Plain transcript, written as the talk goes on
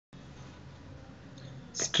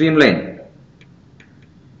Streamline.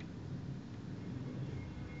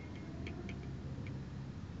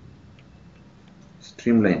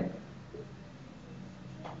 Streamline.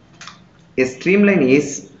 A streamline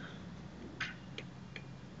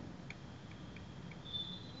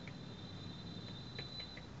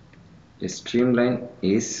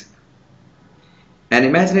is an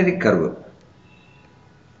imaginary curve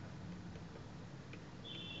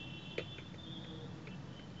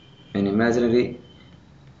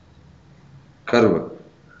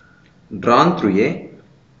drawn through a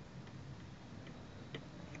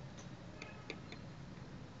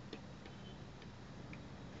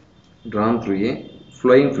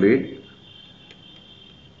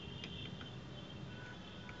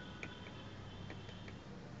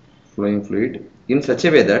flowing fluid in such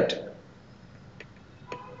a way that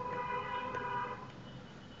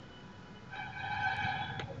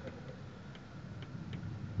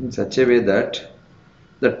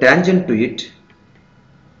the tangent to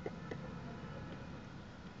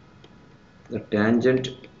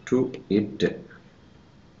it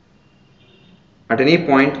at any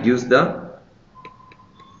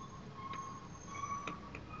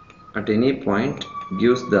point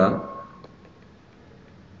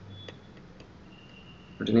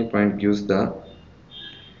gives the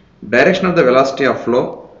direction of the velocity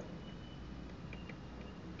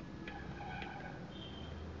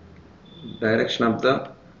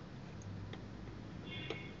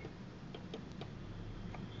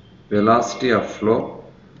of flow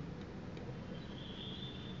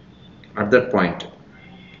at that point.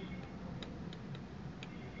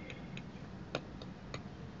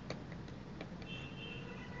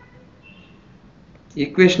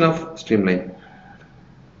 Equation of streamline.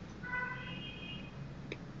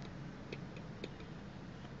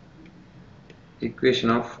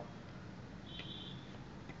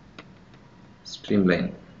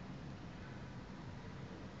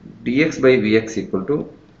 Dx by Vx equal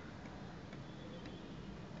to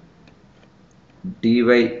dy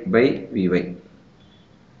by Vy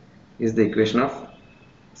is the equation of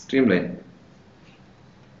streamline.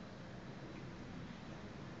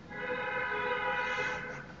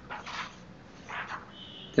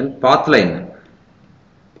 Then path line.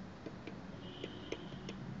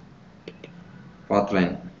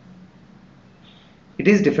 It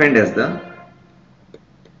is defined as the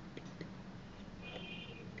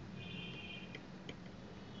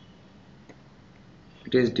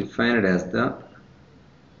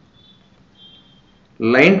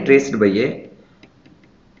line traced by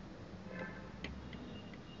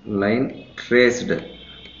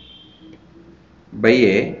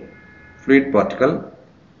a fluid particle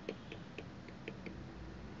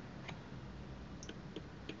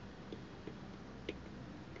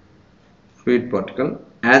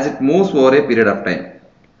as it moves over a period of time.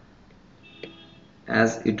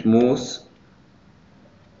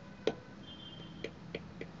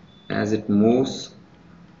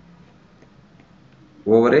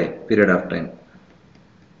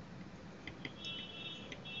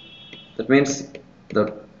 That means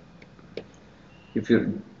that if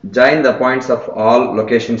you join the points of all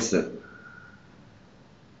locations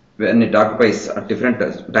when it occupies at different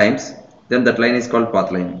times, then that line is called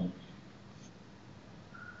path line.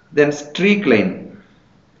 Then streak line.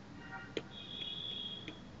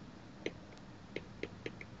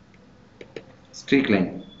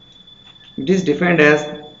 It is defined as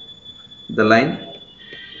the line.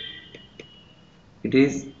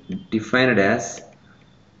 The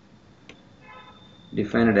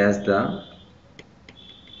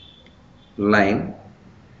line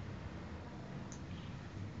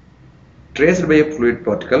traced by a fluid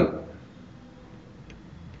particle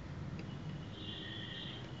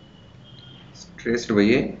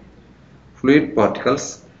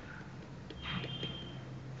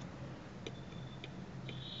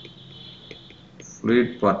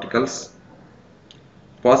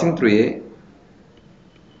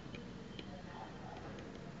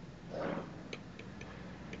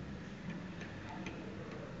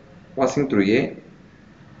passing through a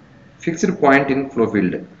fixed point in flow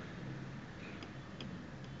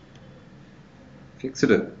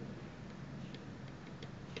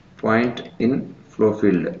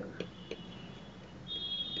field.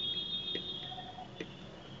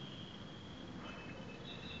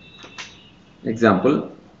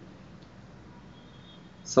 Example,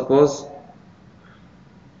 suppose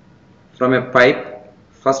from a pipe,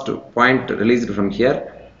 first point released from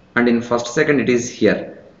here, and in first second it is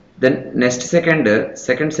here, then next second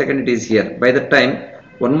it is here. By the time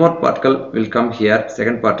one more particle will come here,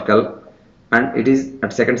 second particle, and it is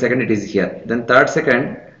at second it is here, then third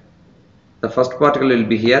second the first particle will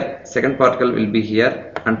be here, second particle will be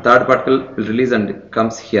here, and third particle will release and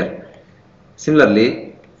comes here.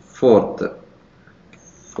 Similarly fourth,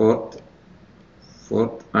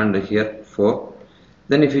 and here fourth.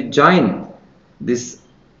 Then if you join this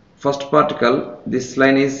first particle, this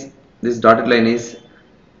dotted line is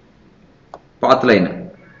path line.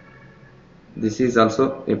 This is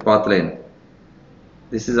also a path line.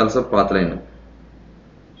 This is also path line.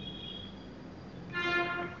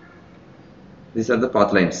 These are the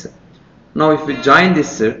path lines. Now if we join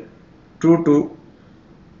this 2 2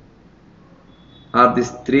 or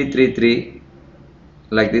this 3 3 3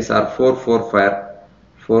 like this, or 4 4 5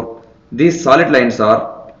 4, these solid lines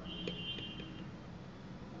are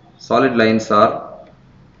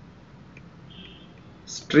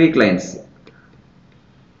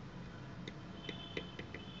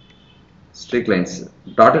streak lines.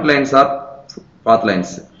 Dotted lines are path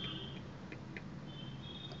lines.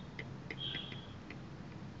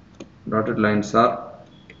 Dotted lines are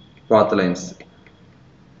path lines.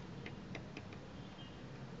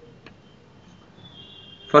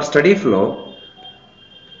 For steady flow,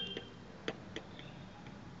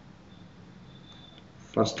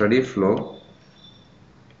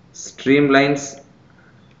 streamlines,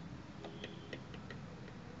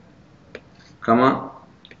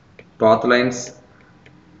 path lines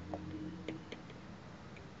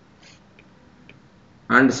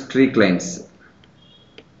and streak lines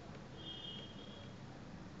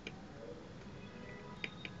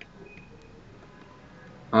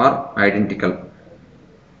are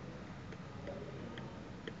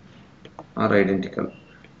identical.